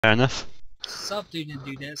enough. Sup, dude and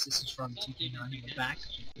dudettes, this is from TK9 in the back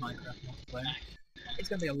of Minecraft multiplayer. It's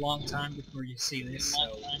gonna be a long time before you see this,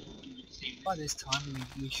 so by this time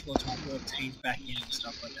we sure to have brought Taze back in and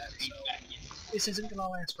stuff like that, so this isn't gonna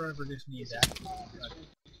last forever, just me and that, but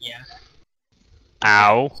yeah.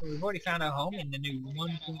 Ow. So we've already found our home in the new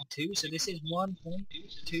 1.2, so this is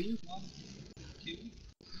 1.2.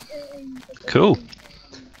 Cool. So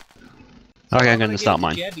Okay, I'm going to start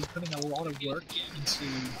mine. Jeb, he's putting a lot of work into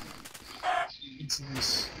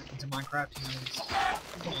Minecraft. He's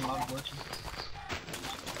putting a lot of work in.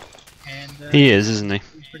 And He is, isn't he?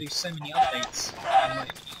 He's produced so many updates,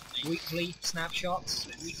 like weekly snapshots.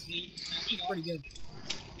 He's pretty good.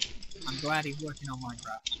 I'm glad he's working on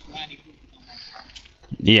Minecraft.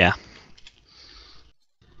 Yeah.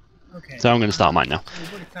 Okay. So I'm going to start mine now.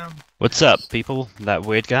 What's up, people? That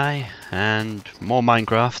weird guy, and more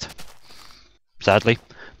Minecraft. Sadly,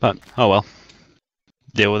 but oh well.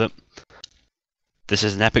 Deal with it. This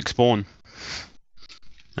is an epic spawn.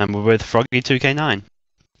 And we're with Froggy2K9.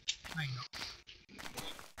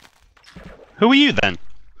 Who are you then?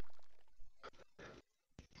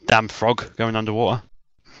 Damn frog going underwater.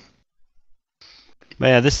 But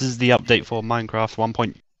yeah, this is the update for Minecraft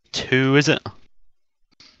 1.2, is it?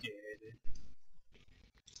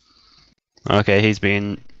 Okay, he's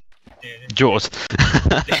being Jaws.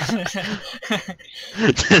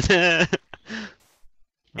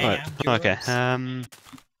 Right. Okay. There's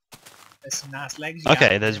some nice legs.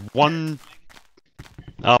 Okay. There's one.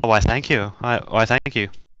 Oh, why? Thank you. Why? Thank you.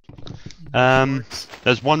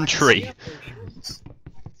 There's one tree.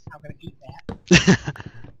 I'm gonna eat that.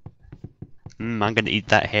 I'm gonna eat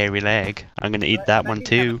that hairy leg. I'm gonna eat that one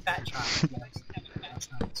too.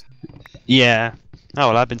 Yeah. Oh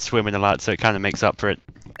well, I've been swimming a lot, so it kind of makes up for it.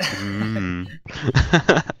 Mm.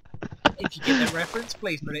 If you get that reference,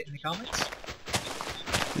 please put it in the comments.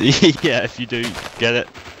 Yeah, if you do get it,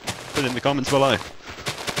 put it in the comments below.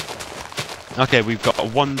 Okay, we've got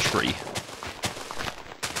one tree.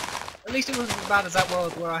 At least it wasn't as bad as that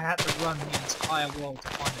world where I had to run the entire world to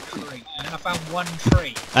find a tree, and then I found one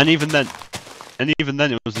tree. And even then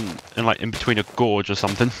it was in between a gorge or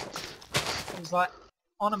something. It was like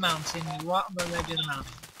on a mountain, right on the ledge of the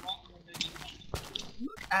mountain.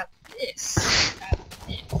 Look at this.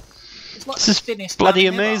 It's like This is thinnest bloody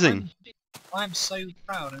mountain ever. amazing. I'm so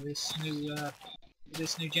proud of this new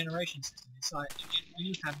generation system. It's like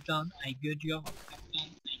you have done a good job.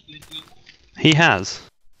 He has.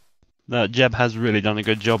 Jeb has really done a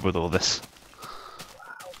good job with all this.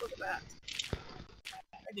 Wow, look at that.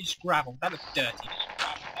 That is gravel. That looks dirty.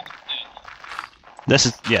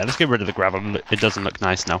 Let's get rid of the gravel. It doesn't look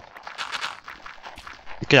nice now.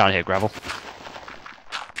 Get out of here, gravel.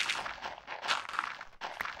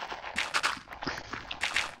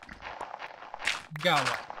 Go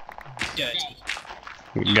away. Dirty.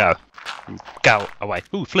 Go. Go away.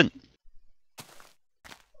 Ooh, flint.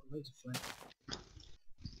 Loads of flint.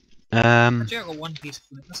 Actually, I got one piece of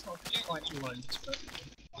flint. That's not quite loads, but...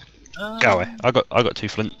 Go away. I got 2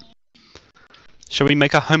 flint. Shall we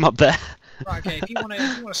make a home up there? Right, okay, if you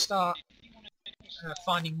wanna start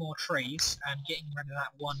finding more trees and getting rid of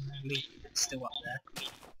that one leaf that's still up there,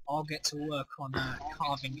 I'll get to work on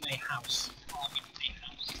carving a house.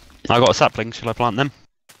 I got a sapling. Shall I plant them?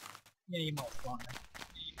 Yeah, you might plant them.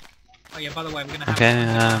 Oh yeah, by the way, we're gonna have Okay,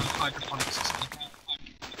 hydroponic system.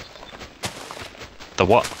 The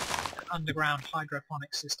what? An underground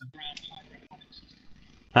hydroponic system.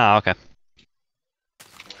 Ah, okay.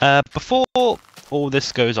 Before all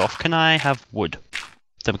this goes off, can I have wood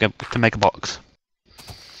to make a box?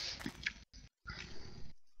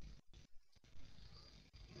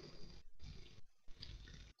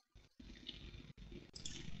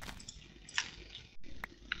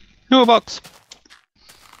 No box.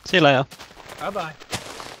 See you later. Bye bye.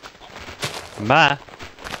 Bye.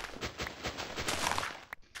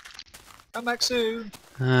 Come back soon.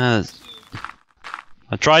 I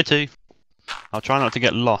try to. I'll try not to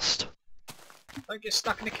get lost. Don't get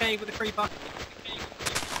stuck in a cave with a creeper.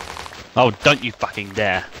 Oh, don't you fucking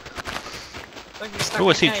dare. Don't get stuck Oh, in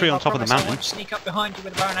I a see a cave. tree on I top of the promise I mountain. won't sneak up behind you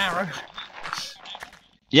with a bow and arrow.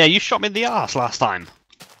 Yeah, you shot me in the arse last time.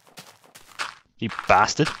 You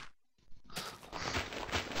bastard.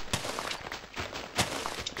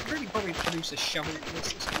 I'd really probably produce a shovel for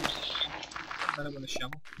this. Better with a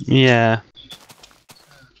shovel. Yeah.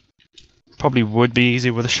 Probably would be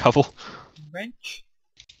easier with a shovel. Wrench.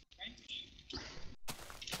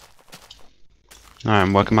 Alright,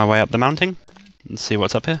 I'm working my way up the mountain. Let's see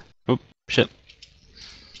what's up here. Oh, shit.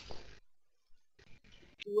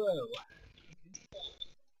 Whoa.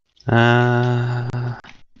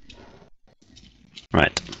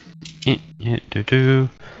 Right.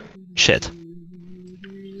 Shit.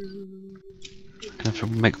 Gonna have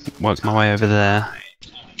to work my way over there.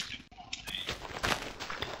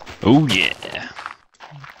 Oh yeah.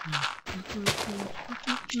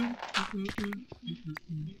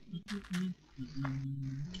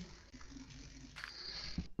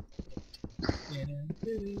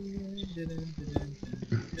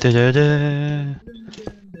 Da-da-da.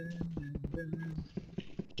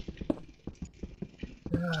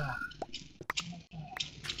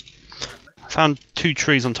 I found 2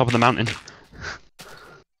 trees on top of the mountain.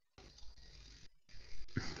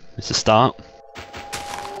 It's a start.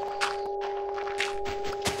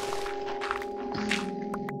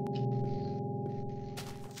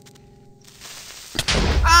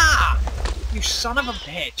 Ah! You son of a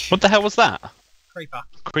bitch! What the hell was that? Creeper.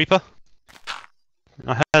 Creeper?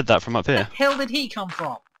 I heard that from up Where here. the hell did he come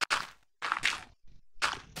from?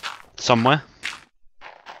 Somewhere.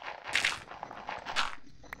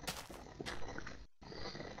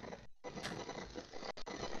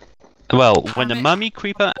 Well, when a mummy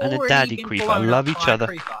creeper and a daddy creeper love each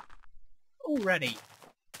other. Already.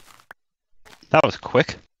 That was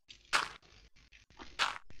quick.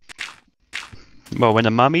 Well, when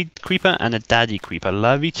a mummy creeper and a daddy creeper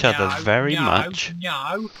love each other very much.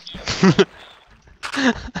 No.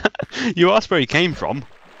 You asked where he came from.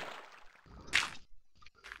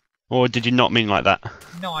 Or did you not mean like that?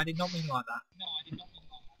 No, I did not mean like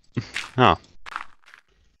that. Oh.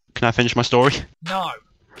 Can I finish my story? No.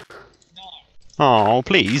 Oh,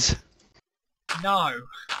 please. No.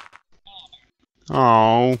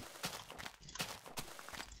 Oh.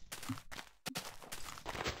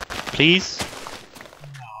 Please?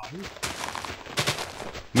 No.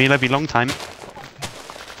 Mean I'll be long time.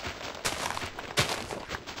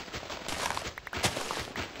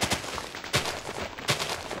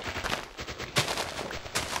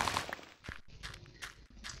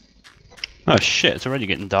 Oh shit, it's already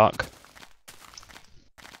getting dark.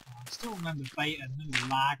 I still remember beta, no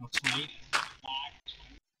lag or something.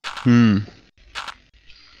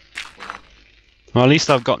 Well, at least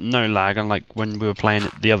I've got no lag, unlike when we were playing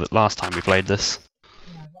it the last time we played this.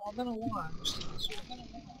 Yeah, but I don't know why.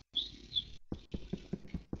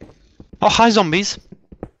 Oh, hi zombies!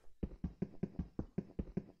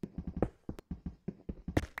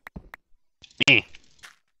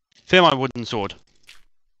 Fear my wooden sword.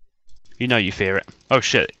 You know you fear it. Oh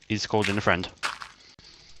shit, he's called in a friend.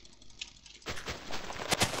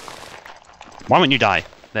 Why won't you die?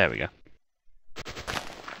 There we go.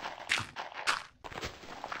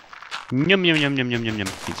 Yum yum yum yum yum yum yum.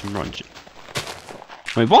 Eat some rotten chicken.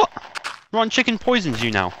 Wait, what? Rotten chicken poisons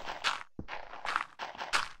you now.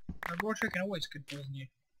 Raw chicken always could poison you.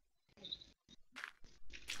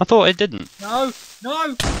 I thought it didn't. No!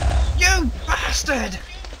 No! You bastard!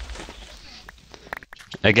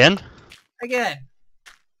 Again? Again!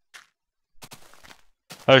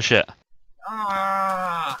 Oh shit.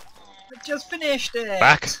 Ah! I just finished it!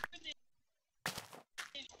 Back!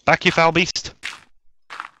 Back, you foul beast!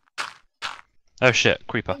 Oh shit,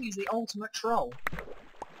 creeper. He's the ultimate troll.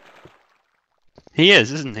 He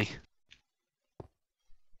is, isn't he?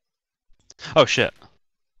 Oh shit.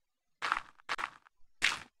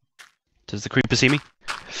 Does the creeper see me?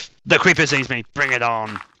 The creeper sees me! Bring it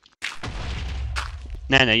on!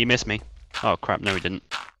 No, you missed me. Oh crap, no he didn't.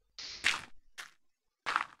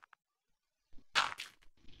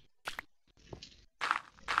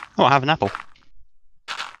 Oh, I have an apple.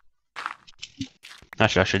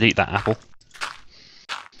 Actually, I should eat that apple.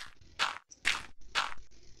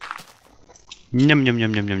 Yum yum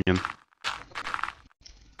yum yum yum yum.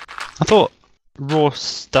 I thought raw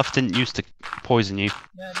stuff didn't used to poison you.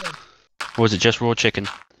 Yeah, it does. Or was it just raw chicken?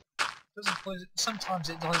 Doesn't poison. Sometimes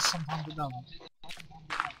it does, sometimes it doesn't.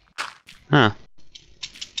 Huh.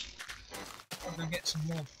 I'm gonna get some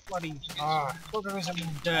more bloody. Ah, look, there is some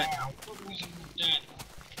more dirt now.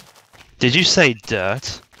 Did you say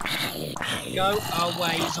dirt? Go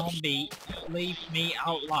away, zombie. Leave me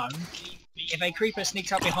alone. If a creeper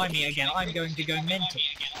sneaks up behind me again, I'm going to go mental.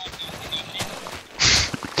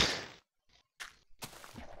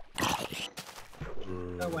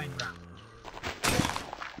 Go away and run.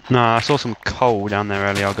 No, I saw some coal down there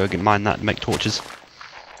earlier. I'll go mine that and make torches.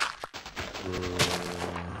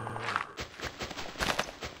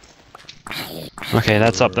 Okay,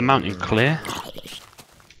 that's up the mountain clear.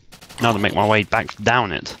 Now to make my way back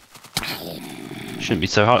down it. Shouldn't be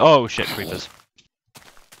so hard. Oh shit, creepers.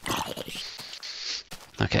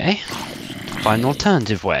 Okay. Find an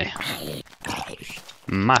alternative way.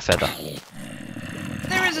 My feather.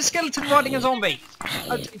 There is a skeleton riding a zombie!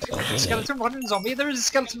 A skeleton riding a zombie, there is a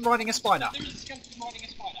skeleton riding a spider.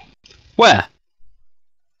 Where?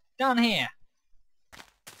 Down here.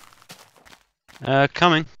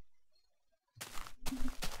 Coming.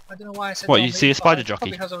 I don't know why I said What, zombie, you see a spider jockey?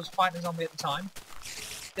 Probably because I was fighting a zombie at the time.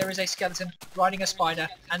 There is a skeleton riding a spider,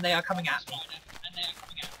 and they are coming at me.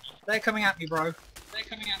 They're coming at me, bro.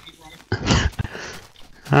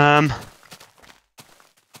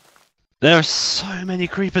 There are so many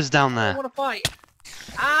creepers down I there. want to fight.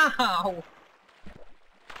 Ow!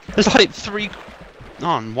 There's like 3...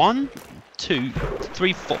 on 1, 2,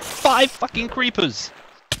 3, 4, 5 fucking creepers.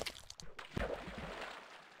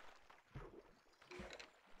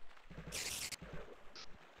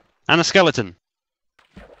 And a skeleton.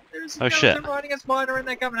 There's Oh, a skeleton shit. riding a spider, and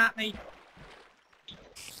they're coming at me.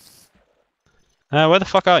 Where the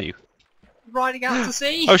fuck are you? Riding out to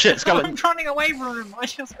sea. Oh shit, skeleton. I'm running away from them. I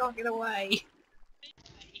just can't get away.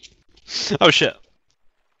 Oh shit.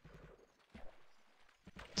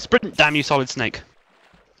 Sprint, damn you, solid snake.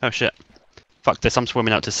 Oh shit. Fuck this, I'm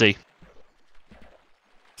swimming out to sea.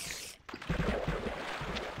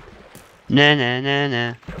 Nah, nah, nah,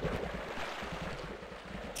 nah.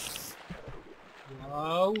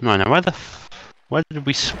 Whoa. No, no, where did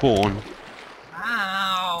we spawn?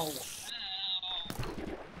 Ow.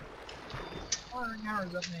 Firing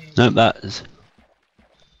arrows at me. No, that is...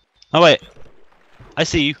 Oh wait. I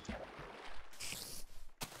see you.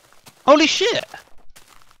 Holy shit!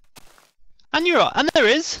 And there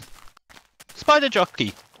is! Spider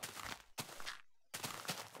jockey.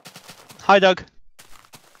 Hi, Doug.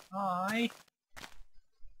 Hi.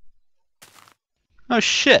 Oh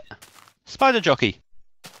shit! Spider jockey.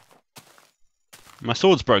 My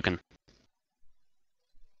sword's broken.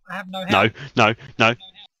 I have no help. No, no, no.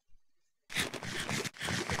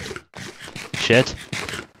 Shit.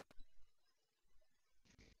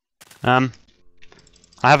 I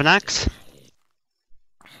have an axe.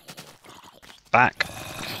 Back.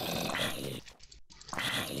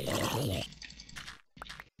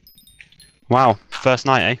 Wow, first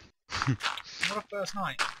night, eh? What a first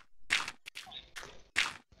night.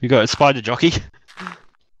 You got a spider jockey.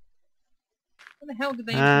 When the hell did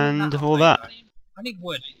they And implement all on that. me, though? I need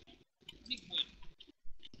wood.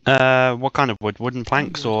 What kind of wood? Wooden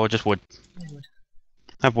planks or just wood? I need wood.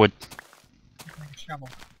 Have wood. Make a shovel.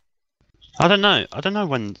 I don't know. I don't know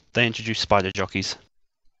when they introduced spider jockeys.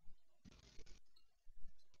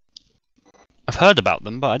 I've heard about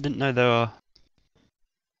them, but I didn't know they were...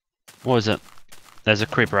 What is it? There's a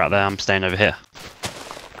creeper out there. I'm staying over here.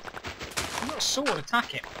 You've got a sword,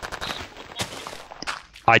 attack it.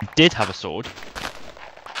 I did have a sword.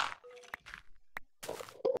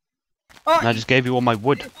 Oh, And I just gave you all my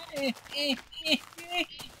wood.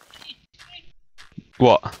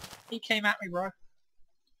 What? He came at me, bro.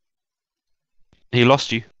 He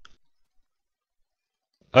lost you.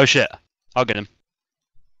 Oh shit. I'll get him.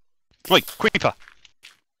 Wait, creeper!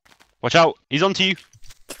 Watch out, he's onto you.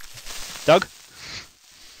 Doug?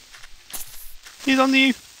 He's onto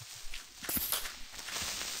you.